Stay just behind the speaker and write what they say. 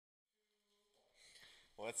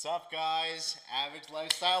What's up, guys? Average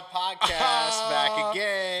Lifestyle Podcast back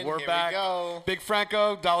again. We're Here back. We go. Big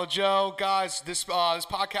Franco, Dollar Joe, guys. This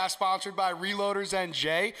podcast sponsored by Reloaders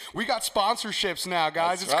NJ. We got sponsorships now,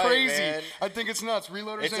 guys. That's it's right, crazy. man. I think it's nuts.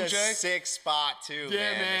 Reloaders It's NJ. a sick spot too, Yeah,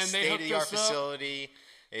 man. A They hooked state-of-the-art us up. facility.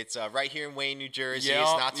 It's right here in Wayne, New Jersey. Yup,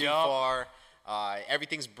 It's not too yup. far.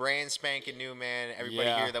 Everything's brand spanking new, man. Everybody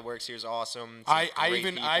Yeah. here that works here is awesome. It's I great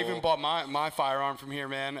even people. bought my firearm from here,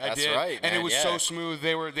 man. I That's did. right, And it man, was yeah. so smooth.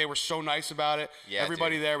 They were so nice about it. Yeah,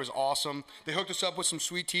 Everybody dude. there was awesome. They hooked us up with some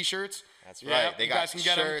sweet T-shirts. That's Yeah, right. They you got guys can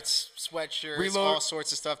get 'em. shirts, sweatshirts, Reload- all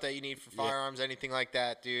sorts of stuff that you need for firearms, anything like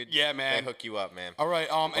that, dude. Yeah, man. They hook you up, man. All right.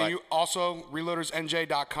 But- And you also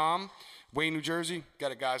reloadersnj.com, Wayne, New Jersey.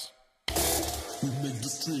 Got it, guys. We make the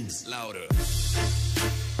streams louder.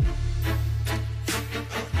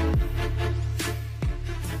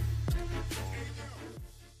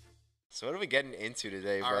 So what are we getting into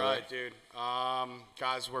today, All brother? right, dude.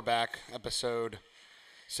 Guys, we're back. Episode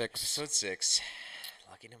 6. Episode 6.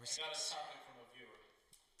 Lucky number 6.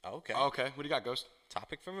 Okay. Okay. What do you got, Ghost?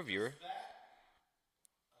 Topic from a viewer.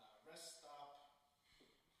 Rest stop,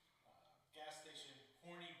 gas station,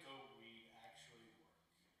 horny goat weed actually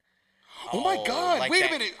work. Oh, my God. like Wait that-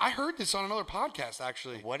 a minute. I heard this on another podcast,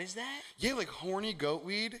 actually. What is that? Yeah, like horny goat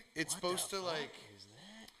weed. It's supposed to, like. Is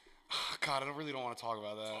that? God, I really don't want to talk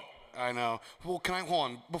about that. I know. Well, can I hold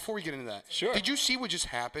on before we get into that? Sure. Did you see what just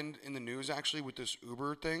happened in the news actually with this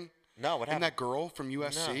Uber thing? No, what And happened? that girl from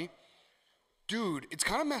USC? No. Dude, it's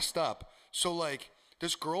kind of messed up. So like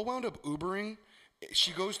this girl wound up Ubering.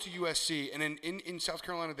 She goes to USC, and in South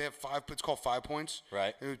Carolina they have 5. It's called 5 points.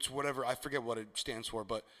 Right. It's whatever. I forget what it stands for,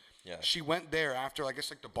 but Yeah. she went there after I guess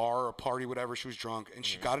like the bar or party, whatever. She was drunk, and Mm-hmm.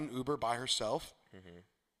 she got an Uber by herself.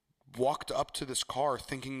 Walked up to this car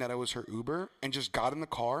thinking that it was her Uber, and just got in the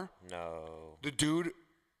car. No. The dude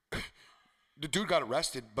got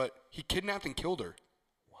arrested, but he kidnapped and killed her.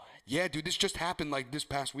 What? Yeah, dude, this just happened like this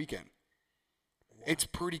past weekend. It's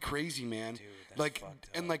pretty crazy, man. Dude, that's like, fucked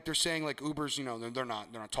and like they're saying like Ubers, you know, they're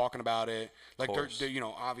not talking about it. Like course. they're you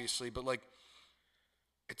know obviously, but like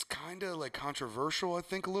it's kind of like controversial, I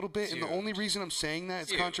think, a little bit. And the Dude. only reason I'm saying that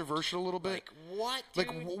it's Dude. controversial a little bit. Like what? Like,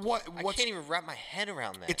 Dude? what- I what's- can't even wrap my head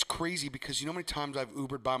around that. It's crazy because you know how many times I've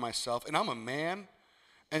Ubered by myself, and I'm a man,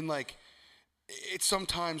 and like it's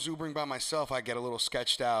sometimes Ubering by myself I get a little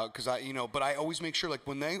sketched out because but I always make sure like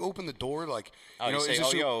when they open the door like you say, is this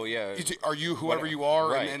 "Oh, yo, yeah." are you whoever Whatever. you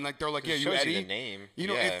are Right. and like they're like yeah It you shows you Eddie the name. you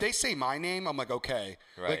know Yeah. if they say my name I'm like okay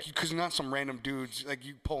Right. like because not some random dudes like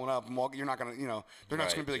you pulling up and walk, you're not gonna they're not just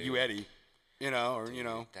Right, gonna be like you dude. Eddie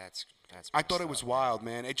or That's I thought it messed was up. wild,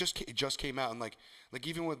 man. It just came out, and like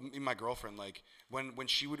even with my girlfriend, like when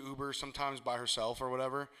she would Uber sometimes by herself or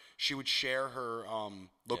whatever, she would share her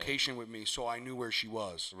location with me, so I knew where she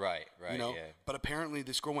was. Right, You know. yeah. But apparently,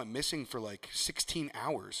 this girl went missing for like 16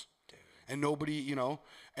 hours, and nobody,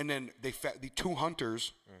 and then the 2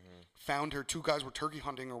 hunters Mm-hmm. found her. 2 guys were turkey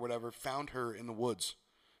hunting or whatever, found her in the woods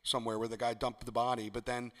somewhere where the guy dumped the body. But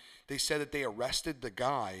then they said that they arrested the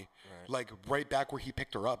guy like right back where he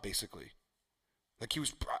picked her up, basically. Like he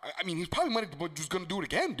was probably was going to do it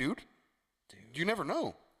again, dude. You never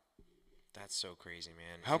know. That's so crazy,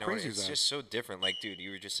 man. How crazy it's is that? just so different. Like, dude,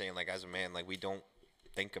 you were just saying, like, as a man, like, we don't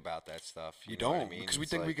think about that stuff. You know what don't I mean? because we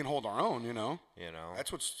It's think we like, can hold our own, You know.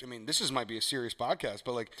 That's this might be a serious podcast,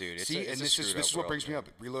 but like, Dude, it's see, a- it's and a this is screwed up what world, brings me man. up.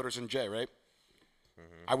 Reloaders and J, right?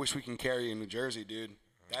 I wish we can carry in New Jersey, dude.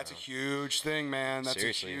 That's a huge thing, man. That's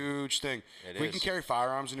Seriously. a huge thing. It If we can is. carry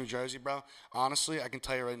firearms in New Jersey, bro, honestly, I can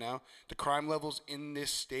tell you right now, the crime levels in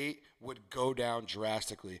this state would go down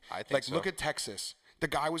drastically. I think like, so. look at Texas. The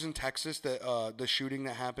guy was in Texas, the shooting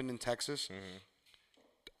that happened in Texas. Mm-hmm.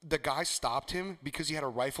 The guy stopped him because he had a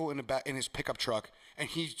rifle in his pickup truck, and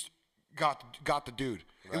he got the dude.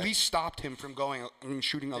 At Right. least stopped him from going and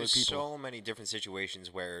shooting other There's people. so many different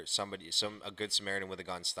situations where a good Samaritan with a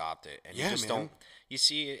gun stopped it, and Yeah, you just man. don't. You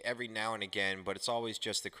see it every now and again, but it's always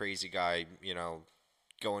just the crazy guy,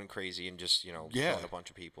 going crazy and just Yeah. killing a bunch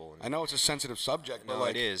of people. And, I know it's a sensitive subject, but no,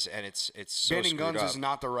 like it is, and it's so banning screwed guns up. is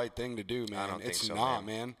not the right thing to do, man. I don't think it's so, not,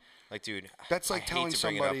 man. Like, dude, That's like I telling hate to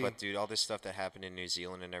bring somebody- it up, but dude, all this stuff that happened in New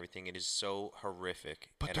Zealand and everything, it is so horrific,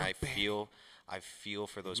 But and they're I feel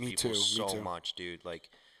for those Me people too, me so too. much, dude. Like,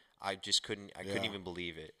 I just couldn't Yeah. even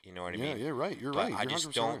believe it. You know what I Yeah, mean? you're right. You're But right. I You're just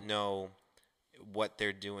 100% don't right. know what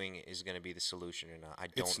they're doing is going to be the solution or not. I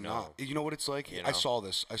don't It's know. not. You know what it's like? You I know? saw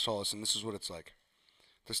this, and this is what it's like.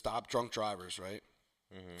 To stop drunk drivers, right,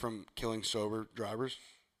 Mm-hmm. from killing sober drivers,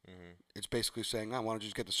 it's basically saying, "I want to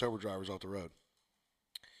just get the sober drivers off the road."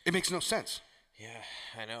 It makes no sense.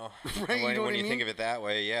 Yeah, I know. Right, you When, know when what I you think mean? of it that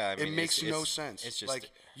way, yeah. I mean, It makes it's, no it's, sense. It's just like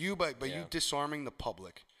you, by yeah. you disarming the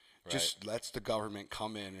public, just lets the government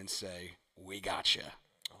come in and say, "We got you."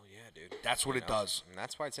 Oh yeah, dude. That's what You it know? does. And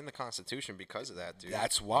that's why it's in the Constitution because of that, dude.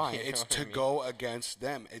 That's why You know it's what to I mean? go against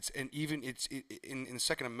them. It's and even in the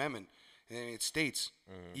Second Amendment, and it states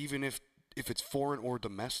even if it's foreign or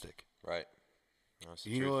domestic. Right. That's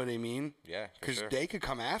the You know truth. what I mean? Yeah, for Because sure. they could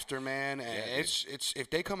come after, man. And Yeah, it's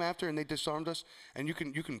if they come after and they disarmed us, and you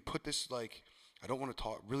can put this like I don't want to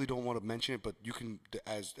talk, really don't want to mention it, but you can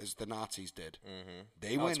as the Nazis did.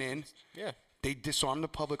 They went in, Yeah. they disarmed the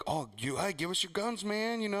public. Oh, hey, give us your guns,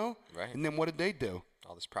 man. You know. Right. And then what did they do?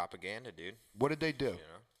 All this propaganda, dude. What did they do? You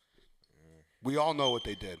know, We all know what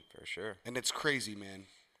they did, for sure. and it's crazy, man.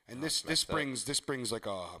 And this brings like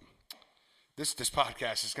a. This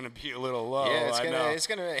podcast is gonna be a little low. Yeah, I know. it's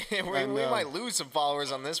gonna. we know. might lose some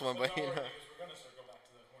followers on this one, but you know. Because we're gonna circle back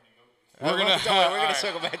to the horny goat weed. We're gonna Don't worry, we're gonna alright,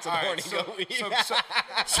 circle back to the alright, horny so- goat weed.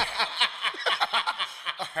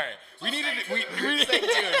 All right, we needed Stay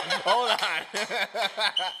tuned. Hold on.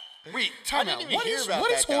 wait. I Time didn't out. even What hear is about what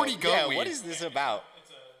that, is horny though. goat Yeah, weed? what is this about?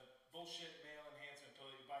 It's a bullshit male enhancement pill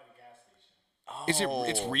that you buy at the gas station. Is it?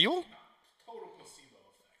 It's real? Total placebo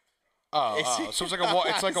effect. Oh, so it's like a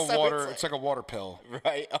it's like a So water it's it's like a water pill.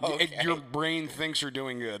 Right. Okay. Your brain thinks you're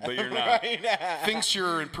doing good, but you're not. Right. Thinks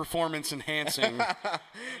you're in performance enhancing.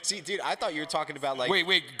 See, dude, I thought you were talking about like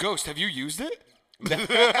Wait, Ghost, have you used it?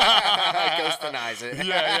 Ghost denies it.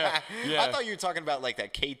 Yeah. I thought you were talking about like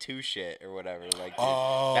that K2 shit or whatever. Like,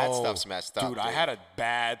 dude, that stuff's messed up. Dude, I had a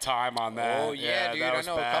bad time on that. Oh yeah, dude. that I was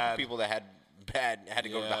know a bad. couple people that had to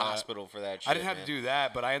go to the Yeah. hospital for that shit. I didn't have man. to do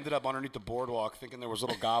that, but I ended up underneath the boardwalk thinking there was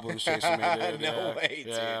little goblins chasing me. Dude. No yeah. way,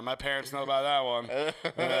 Yeah, dude. my parents know about that one.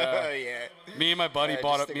 yeah. Me and my buddy Yeah,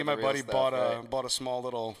 bought just a, think me of and my the real buddy stuff, bought a right? bought a small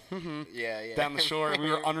little Yeah. down the shore. We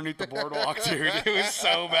were underneath the boardwalk, dude. It was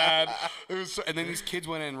so bad. It was so, and then these kids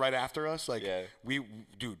went in right after us. Like Yeah.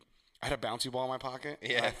 dude. I had a bouncy ball in my pocket.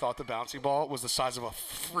 And Yeah. I thought the bouncy ball was the size of a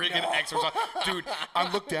friggin' exercise. Dude,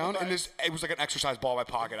 I looked down and it was like an exercise ball in my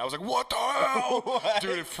pocket. I was like, what the hell?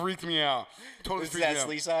 Dude, it freaked me out. Totally Is freaked that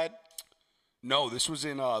me out. Sleeside? No, this was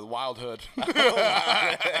in Wildhood.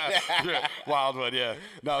 Yeah, Wildwood, yeah.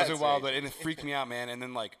 No, it was in That's Wildwood, and it freaked me out, man. And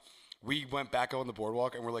then like we went back on the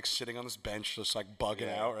boardwalk, and we're like sitting on this bench, just like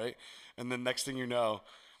bugging out, right? And then next thing you know,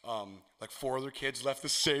 like 4 other kids left the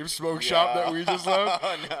same smoke shop that we just left,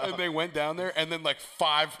 and they went down there, and then like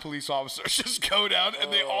 5 police officers just go down,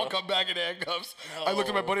 and they all come back in handcuffs. I looked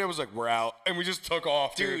at my buddy, I was like, "We're out," and we just took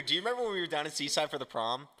off, Dude, do you remember when we were down at Seaside for the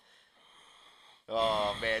prom?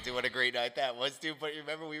 Oh man, dude, what a great night that was, dude. But you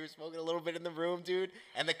remember we were smoking a little bit in the room, dude,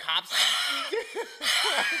 and the cops.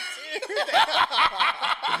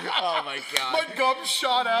 Oh my god. My gum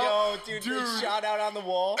shot out. Yo, dude, it shot out on the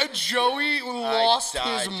wall. And Joey lost I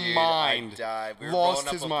died, his dude. mind. I died. We were Lost rolling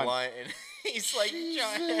up his a mind. blunt, and he's like,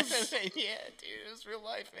 yeah, Jesus. dude, it was real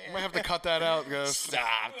life, man. I might have to cut that out, guys.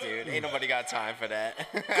 Stop, dude. Ain't nobody got time for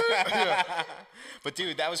that. But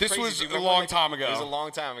dude, that was This crazy. was Dude, a remember long when time ago. It was a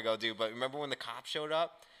long time ago, dude. But remember when the cops showed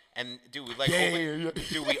up? And dude, we like Yeah.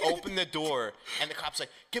 dude, we opened the door, and the cops like,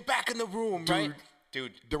 get back in the room, right?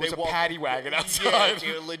 Dude, there was they a walked- paddy wagon Yeah, outside.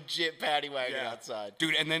 dude, legit paddy wagon Yeah. outside.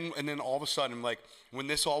 Dude, and then all of a sudden, like when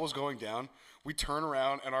this all was going down, we turn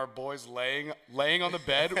around and our boy's laying on the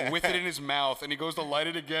bed with it in his mouth, and he goes to light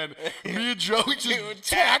it again. Me and Joey just Dude,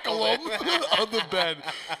 tackle him tackle on the bed.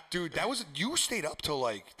 Dude, that was you stayed up till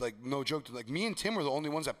like no joke. Like me and Tim were the only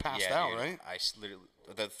ones that passed Yeah, out, dude, right? Literally,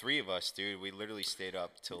 the 3 of us, dude, we literally stayed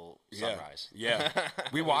up till sunrise. Yeah.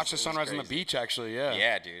 We It watched the was sunrise on the crazy. beach, actually. Yeah.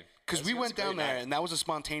 Yeah, dude. Because we It was went a great down there, night. and that was a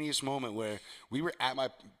spontaneous moment where we were at my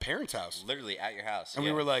parents' house. Literally at your house. And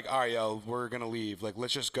yeah. we were like, all right, yo, we're going to leave. Like,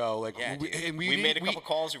 let's just go. Like, Yeah, dude. and we didn't- made a couple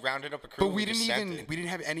calls. We rounded up a crew. But we just didn't sent even it. we didn't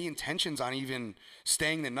have any intentions on even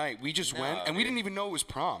staying the night. We just went, No, and we dude. didn't even know it was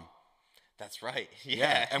prom. That's right. Yeah,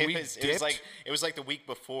 Yeah, and we it was dipped. like the week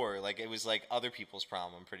before. Like it was like other people's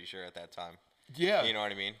prom. I'm pretty sure at that time. Yeah. You know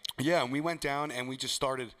what I mean? Yeah, and we went down, and we just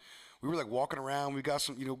started. We were like walking around. We got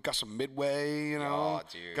some Midway, Oh,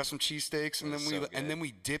 dude. got some cheesesteaks, and It then was we so and good. then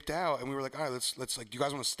we dipped out, and we were like, all right, let's like, do you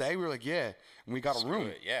guys want to stay? We were like, yeah, and we got a Screw room.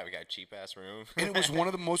 it. Yeah, we got a cheap ass room. And it was one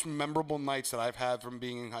of the most memorable nights that I've had from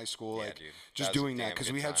being in high school. Yeah, Like dude. just That was a doing that damn because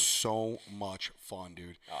good we had time. so much fun,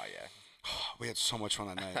 dude. Oh yeah. We had so much fun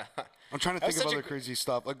that night. I'm trying to That was think of such a other gr- crazy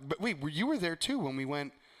stuff. Like, but wait, you were there too when we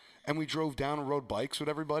went and we drove down and rode bikes with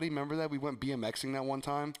everybody. Remember that we went BMXing that one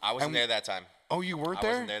time? I wasn't And- there that time. Oh, you weren't I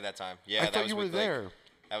there? wasn't there that time. Yeah, I that thought was you were with, there. Like,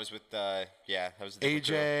 that was with yeah, that was a different AJ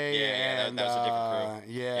crew. Yeah, and that was a different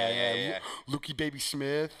crew. yeah, yeah. Lukey Baby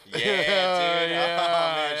Smith. Yeah, dude. yeah,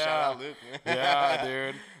 Oh man, shout yeah. out Luke. Yeah,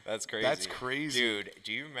 dude. That's crazy. That's crazy. Dude,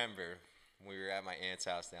 do you remember when we were at my aunt's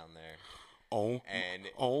house down there? And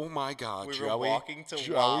oh my God, we Joey. were walking to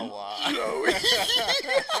Joey. Wawa. Joey.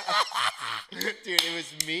 Dude, it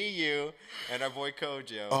was me, you, and our boy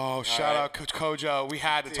Kojo. Oh, shout out Coach Kojo. We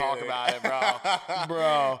had to talk Dude. about it, bro.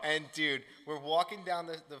 Bro. And dude, we're walking down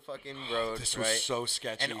the fucking road. This was right? so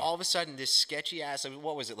sketchy. And all of a sudden, this sketchy ass.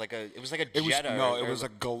 What was it? It was like a It was Jetta. no, it was a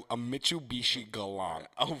Mitsubishi Galant.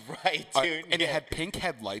 Oh right, dude. And it had pink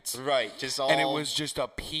headlights. right, just all. And it was just a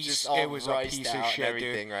piece. just all It was a riced piece out of and shit,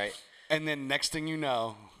 everything, dude. right? And then next thing you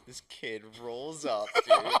know, This kid rolls up,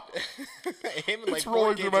 dude. Him and like It's four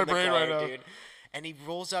rolling kids through my in the brain car, right now. dude. And he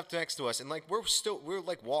rolls up next to us, and like we're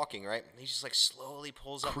like walking, right? And he just like slowly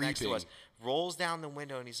pulls up next to Creeping. us, rolls down the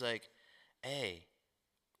window, and he's like, "Hey,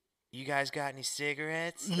 you guys got any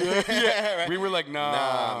cigarettes?" yeah. Right? We were like,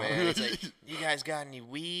 Nah, man. He's like, "You guys got any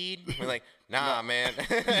weed?" We're like, "Nah, man."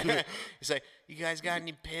 He's like, "You guys got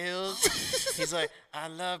any pills?" He's like, "I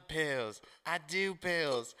love pills. I do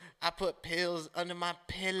pills. I put pills under my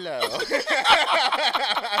pillow."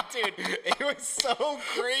 Dude, it was so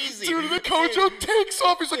crazy. Dude, the Kojo takes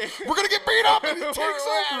off. He's like, "We're gonna get beat up," and he takes We're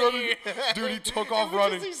off outta running. here. Dude, he took It off was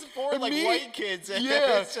running. Just these four And like me- white kids.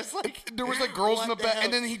 Yeah, It's just like there was like girls in the what the back, hell?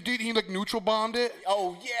 and then he like neutral bombed it.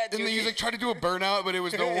 oh yeah, dude. And then he like tried to do a burnout, but it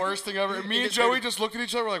was the worst thing ever. And me He and just Joey heard- just looked at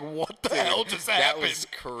each other like, "What the hell just that happened?" was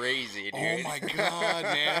crazy, dude. Oh my God,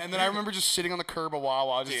 man! And then I remember just sitting on the curb a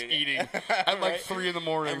while just Dude. eating at like Right? 3 in the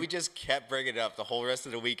morning. And we just kept bringing it up the whole rest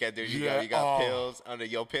of the weekend, dude. You Yeah, got oh. pills under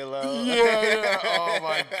your pillow. yeah. Oh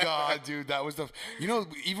my God, dude, that was the. You know,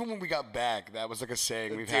 even when we got back, that was like a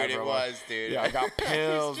saying we've had. Dude, for it a while. was, dude. Yeah, I got It's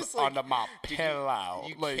pills just like, under my dude, pillow.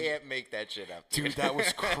 You Like, can't make that shit up, dude. dude, that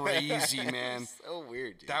was crazy, man. So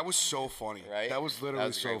weird, dude. That was so funny. right? That was literally that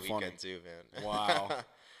was a so great funny. weekend too, man. Wow.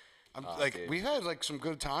 I'm, like dude. we had like some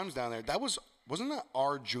good times down there. Wasn't that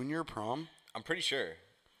our junior prom? I'm pretty sure,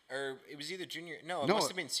 or it was either junior. No, it No, must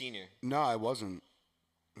have been senior. No, it wasn't.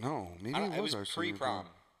 No, maybe I don't, it was our senior pre-prom.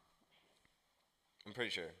 I'm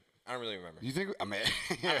pretty sure. I don't really remember. You think? I mean,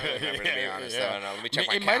 I don't really remember, to be honest. I don't know. Let me check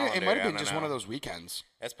my it calendar. might have I been don't just know. one of those weekends.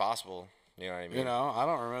 That's possible. You know what I mean? You know, I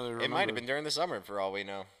don't remember. It might have been during the summer for all we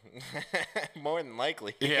know. More than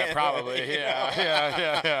likely. Yeah, probably. You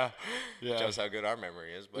Yeah. Shows how good our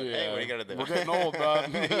memory is. But hey, what are you gonna do? We're getting old, bro.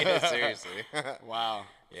 Yeah, seriously. Wow.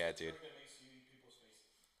 Yeah, dude.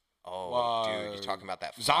 Oh, dude, you're talking about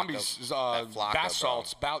that Flocka, Zombies, that Flocka, bath bro.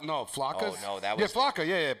 salts, no, Flockas. Oh, no, that yeah, was- Flocka,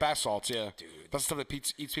 yeah, bath salts, yeah. Dude. That's the stuff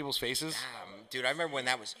that eats people's faces. Dude, I remember when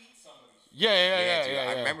that was. Yeah, dude,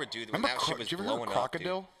 I remember, dude, when that shit was did you ever heard blowing of up, dude.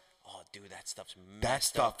 crocodile? Oh, dude, that stuff's That messed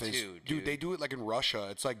stuff up is, too, dude. They do it like in Russia.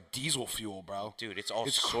 It's like diesel fuel, bro. Dude, it's all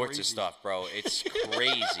It's sorts crazy. of stuff, bro. It's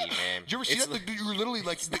crazy, man. Did you ever see It's that? Dude, you're literally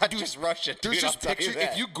like, not dude, just Russia, There's dude, just I'll tell you pictures.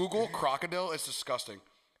 that. If you Google crocodile, it's disgusting.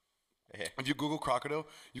 Yeah. If you Google crocodile,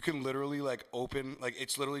 you can literally like open like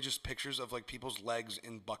it's literally just pictures of like people's legs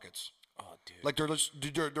in buckets. Oh, dude. Like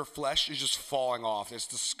their flesh is just falling off. It's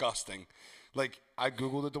disgusting. Like I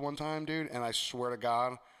Googled it the one time, dude, and I swear to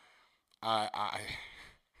God, I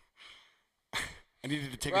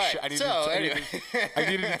needed to take a Right, shower. so, I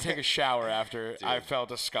needed to take a shower after. I felt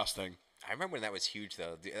disgusting. I remember when that was huge,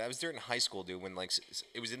 though. Dude, that was during high school, dude, when, like,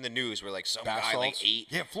 it was in the news where, like, some Bath guy, like, salts? ate,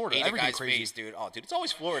 Yeah, Florida, ate a everything guy's crazy. face, dude. Oh, dude, it's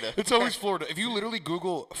always Florida. It's always Florida. If you literally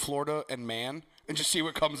Google Florida and man and just see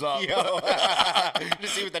what comes up. Yo.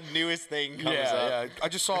 Just see what the newest thing comes up. Yeah. I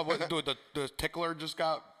just saw what the tickler just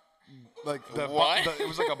got. Like What? it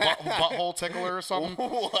was like a butthole tickler or something.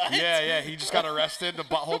 What? Yeah. He just got arrested. The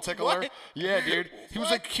butthole tickler. What? Yeah, dude. He was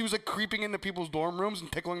like creeping into people's dorm rooms and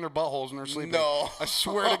tickling their buttholes when they're sleeping. No. I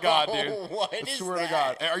swear to God, dude. What I is swear to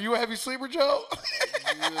that? God. Are you a heavy sleeper, Joe?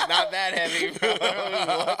 Not that heavy, bro.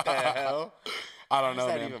 What the hell? I don't know,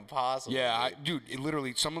 Is that man. even possible? Yeah, dude? dude. It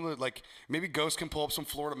literally, some of the like maybe Ghost can pull up some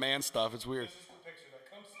Florida man stuff. It's weird. This is the picture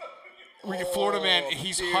that comes up. Florida man, Oh,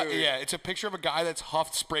 he's dude. yeah. It's a picture of a guy that's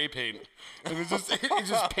huffed spray paint, and it's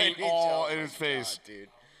just paint all in his face. God,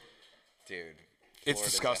 dude. It's Florida's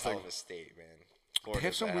disgusting. A hell of a state, man. They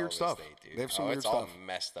have Florida's some a weird hell of a stuff. state, dude. They have some oh, weird it's all stuff.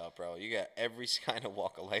 messed up, bro. You got every kind of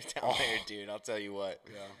walk of life down there, dude. I'll tell you what.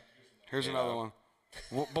 Here's another one.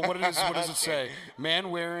 But what does it say?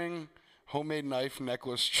 Man wearing homemade knife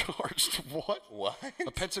necklace charged. What? What?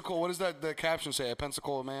 A Pensacola. What does that the caption say? A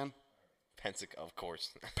Pensacola man. Pensacola, of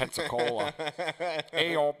course. Pensacola.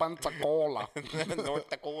 Ayo, Pensacola. North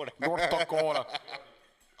Dakota. North Dakota.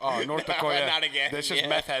 Oh, North Dakota. Not again, There's just yeah.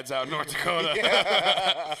 meth heads out in North Dakota.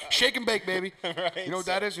 Shake and bake, baby. Right, You know what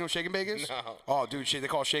that is? You know what shake and bake is? No. Oh, dude, they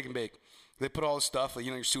call it shake and bake. They put all the stuff, like,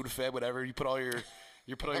 your Sudafed, whatever. You put all your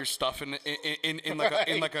You put all your stuff in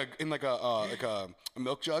like a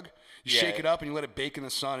milk jug. You shake it up and you let it bake in the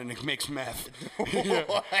sun, and it makes meth. Yeah.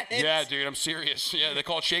 What? Yeah, dude, I'm serious. Yeah, they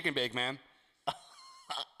call it shake and bake, man.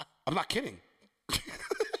 I'm not kidding.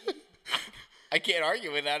 I can't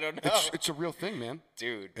argue with that. I don't know. It's a real thing, man.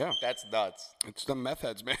 Dude, Yeah. that's nuts. It's the meth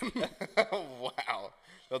heads, man. Wow.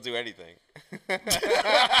 They'll do anything.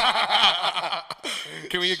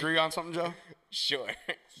 Can we agree on something, Joe? Sure.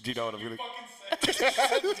 Do you know what I'm gonna? Fucking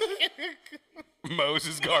say.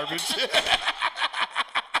 Moses garbage.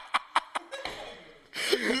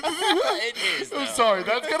 It is, I'm though. sorry,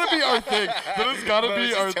 that's gotta be our thing. That has gotta be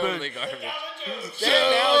It's our totally thing. garbage. Joe.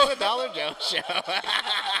 Now it's a Dollar Joe show.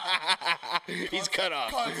 He's cut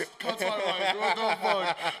off. Cuts my mind.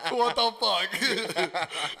 What the fuck?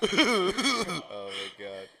 Oh my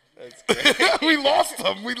god. That's great. We lost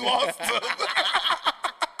him.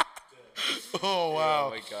 Oh wow. Oh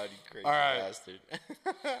my god, you crazy All right. bastard.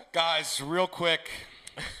 Guys, real quick,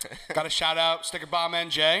 got to shout out Sticker Bomb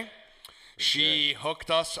NJ. She hooked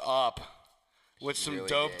us up with some Really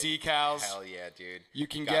dope did. decals. Hell yeah, dude. You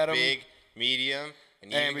can Got get 'em. big, medium,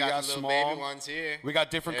 and And even we got, got the little small. baby ones here. We got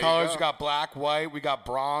different There you colors. go. We got black, white. We got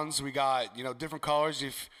bronze. We got different colors.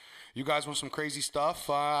 If you guys want some crazy stuff,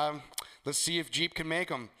 let's see if Jeep can make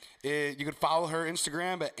them. You can follow her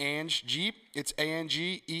Instagram at Ange Jeep. It's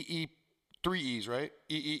ANGEE 3 E's, right?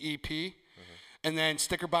 EEEP. And then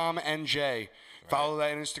Sticker Bomb NJ. Follow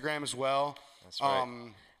that on Instagram as well. That's right.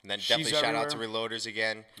 And then definitely she's shout out to everywhere. Reloaders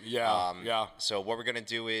again. Yeah, yeah. So what we're gonna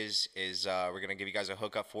do is we're gonna give you guys a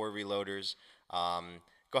hookup for Reloaders.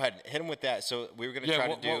 Go ahead, hit them with that. So we were gonna try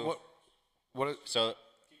to do. What? So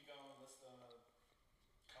Keep going, list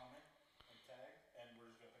the comment and tag, and we're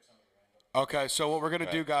just gonna pick somebody random. Okay, so what we're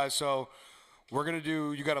gonna do, guys? So we're gonna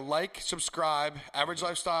do. You gotta like, subscribe, Average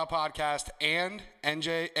Lifestyle Podcast, and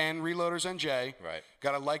NJ and Reloaders NJ. Right.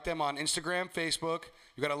 Gotta like them on Instagram, Facebook.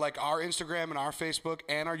 You gotta like our Instagram and our Facebook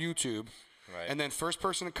and our YouTube. Right. And then first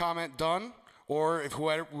person to comment done, or if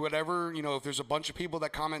whatever if there's a bunch of people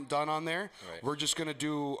that comment done on there, Right. we're just gonna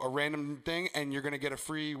do a random thing, and you're gonna get a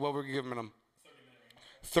free. What we're giving them?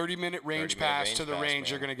 30-minute range 30-minute pass range to the pass,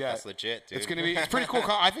 range you're man. gonna get. That's legit, dude. It's gonna be. It's pretty cool.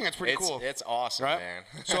 I think that's pretty it's cool. it's awesome, Right? man.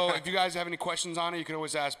 So if you guys have any questions on it, you can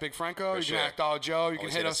always ask Big Franco. You sure. can ask Dollar Joe. You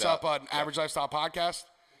Always can hit us up on Average Lifestyle Podcast.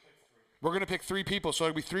 We're going to pick 3 people, so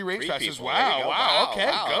it'll be 3 range 3 passes. people. There you Wow, go. wow, okay.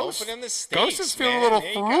 Wow. Ghost. Opening the Ghost stakes, is feeling man. a little There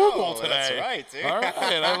you frugal go. today. That's right, dude. All right,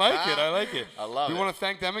 I like it. I like it. I love we it. want to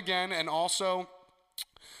thank them again, and also,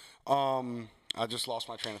 I just lost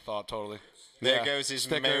my train of thought totally. There Yeah. goes his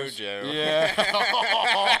Stickers. mojo. Yeah.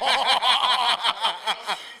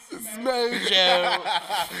 Mojo.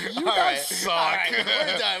 You guys suck. All right,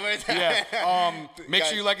 we're done. We're done. Yeah. Make sure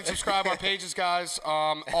Guys. you like and subscribe our pages, guys.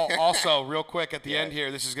 Also, real quick at the end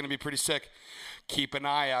here, this is going to be pretty sick. Keep an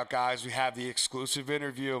eye out, guys. We have the exclusive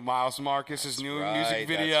interview of Miles Marcus's new music right,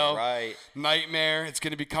 video, that's right. Nightmare. It's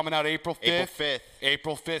going to be coming out April 5th. April 5th.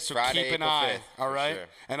 April 5th. So Friday, keep an April eye. 5th, All for right. sure.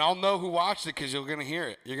 And I'll know who watched it because you're going to hear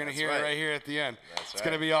it. You're going to That's hear it right. right here at the end. That's It's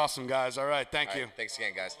going to right. be awesome, guys. All right. Thank All you. right, thanks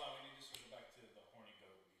again, guys. Hold on, we need to switch it back to the horny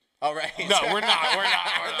goat. All right. No, we're not. We're not.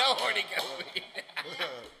 We're not. No horny goat.